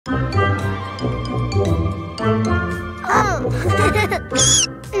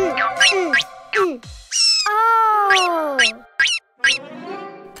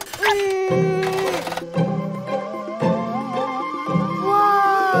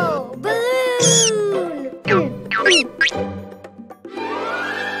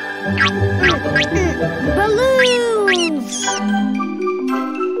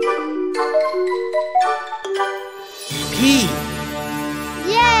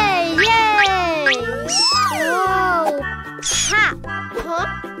Huh?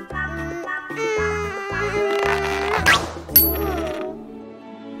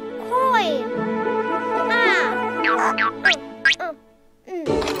 Coin.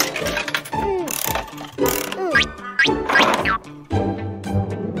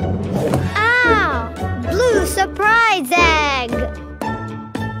 Blue surprise egg.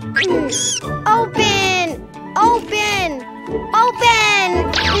 Open! Open! Open!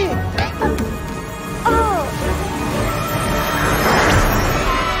 Oh!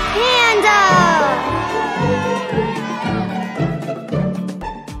 Panda!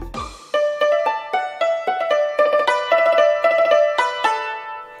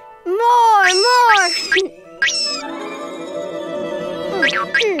 More!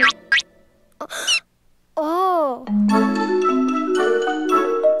 Oh!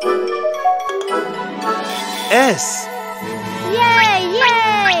 S. Yay!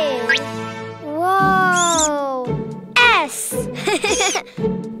 Yay! Whoa! S.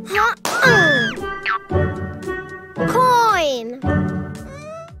 Huh? Coin.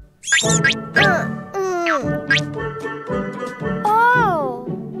 Oh.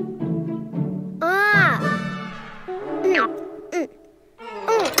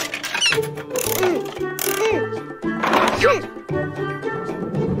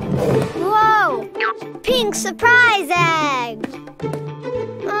 Whoa! Pink surprise egg.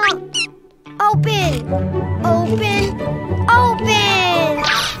 Open! Open! Open!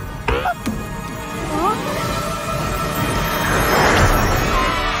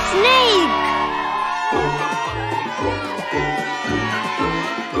 Snake!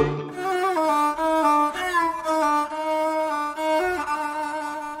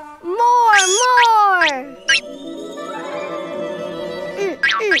 More!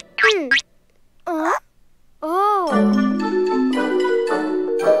 Oh!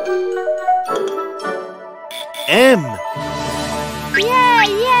 M. Yay!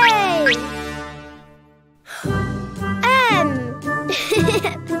 Yay! M.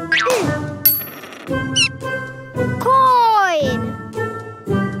 Coin.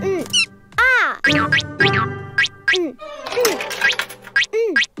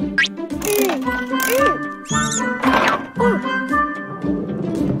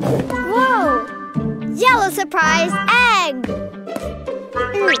 Whoa! Yellow surprise egg.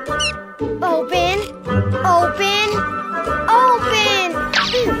 Open. Open. Open.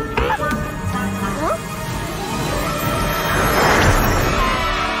 Huh?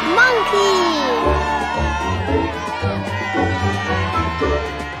 Monkey.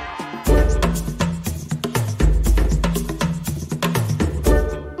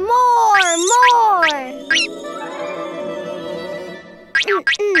 More.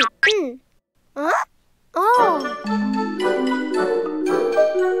 Huh? Oh.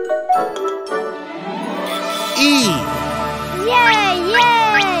 E. Yay!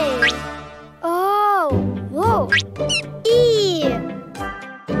 Yay! Oh! Whoa! E.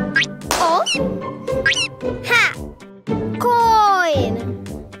 Oh! Ha! Coin.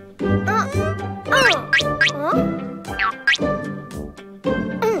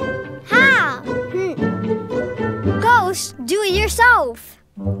 Ha! Ghost, do it yourself.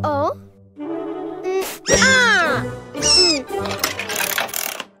 Oh!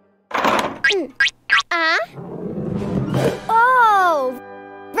 Oh!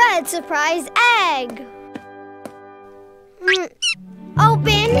 Red surprise egg.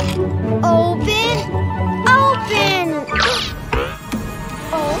 Open! Open! Open!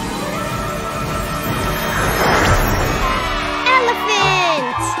 Oh!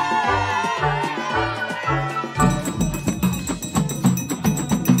 Elephant!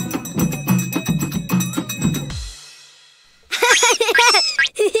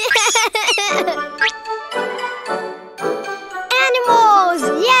 Animals!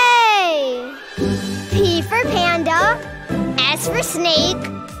 Yay! P for panda, S for snake,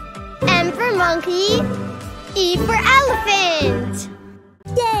 M for monkey, E for elephant.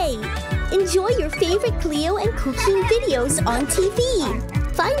 Yay! Enjoy your favorite Cleo and Cuquin videos on TV.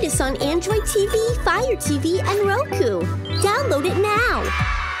 Find us on Android TV, Fire TV, and Roku. Download it now.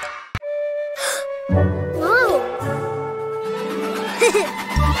 Whoa!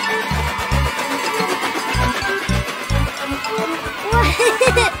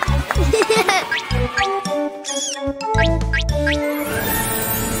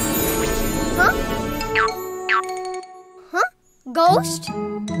 Huh? Huh? Ghost?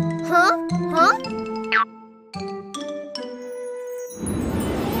 Huh? Huh?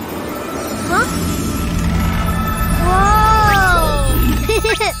 Huh? Whoa!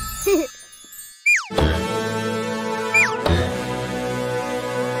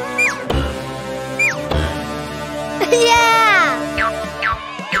 Yeah!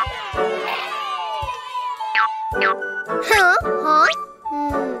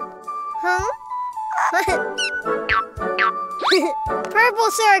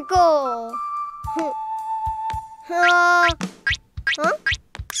 circle. Huh?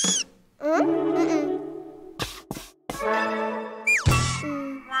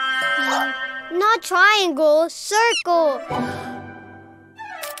 Not triangle, circle.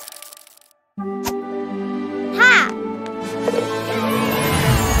 Ha!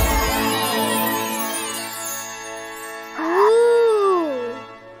 Ooh.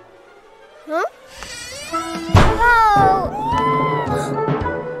 Huh? Whoa!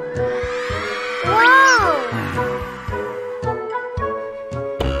 Whoa!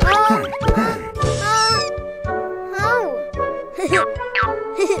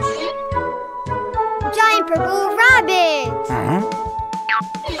 Giant purple rabbit.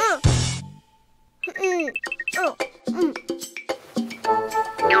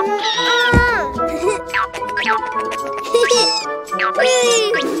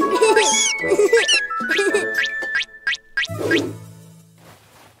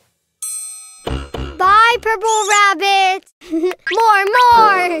 Bye, purple rabbit.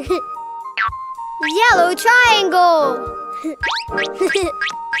 More. Yellow triangle.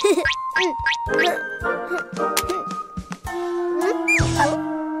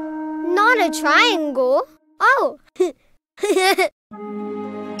 Not a triangle. Oh.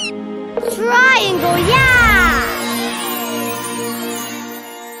 Triangle, yeah!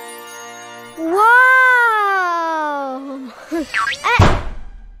 Wow!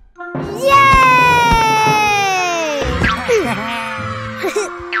 Yay!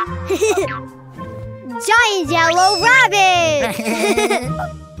 Giant yellow rabbit!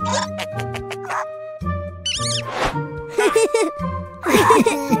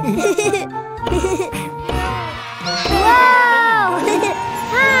 Wow!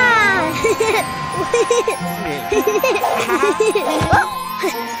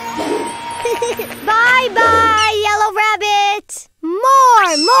 Bye-bye, yellow rabbit!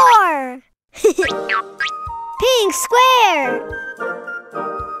 More! Pink square!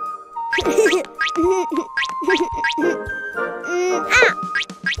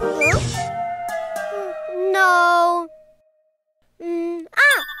 No.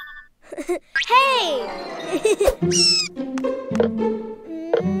 Hey!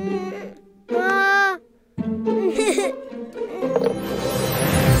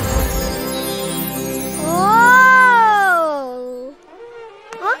 Oh!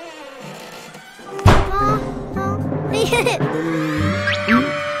 Huh?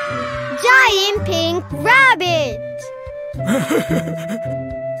 Giant pink rabbit!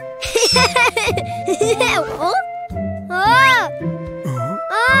 Oh? Oh!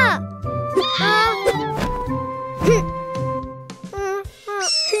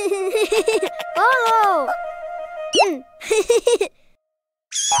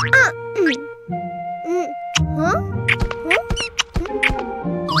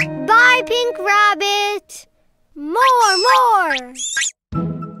 Bye, pink rabbit! More!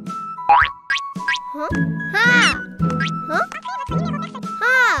 Huh? Ha! Huh?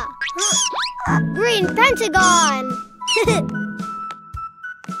 Ha! Green pentagon!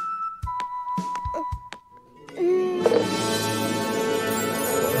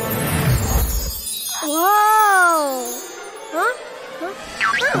 Whoa! Huh?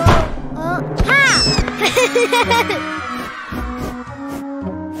 Ha!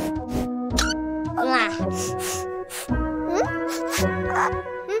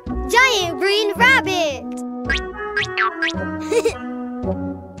 Giant green rabbit!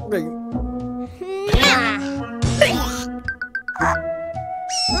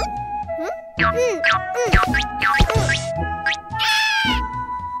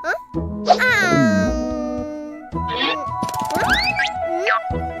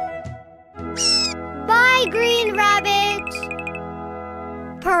 Bye, green rabbit!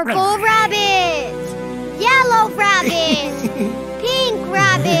 Purple rabbit! Yellow rabbit! Pink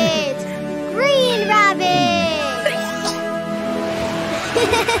rabbit! Green rabbit!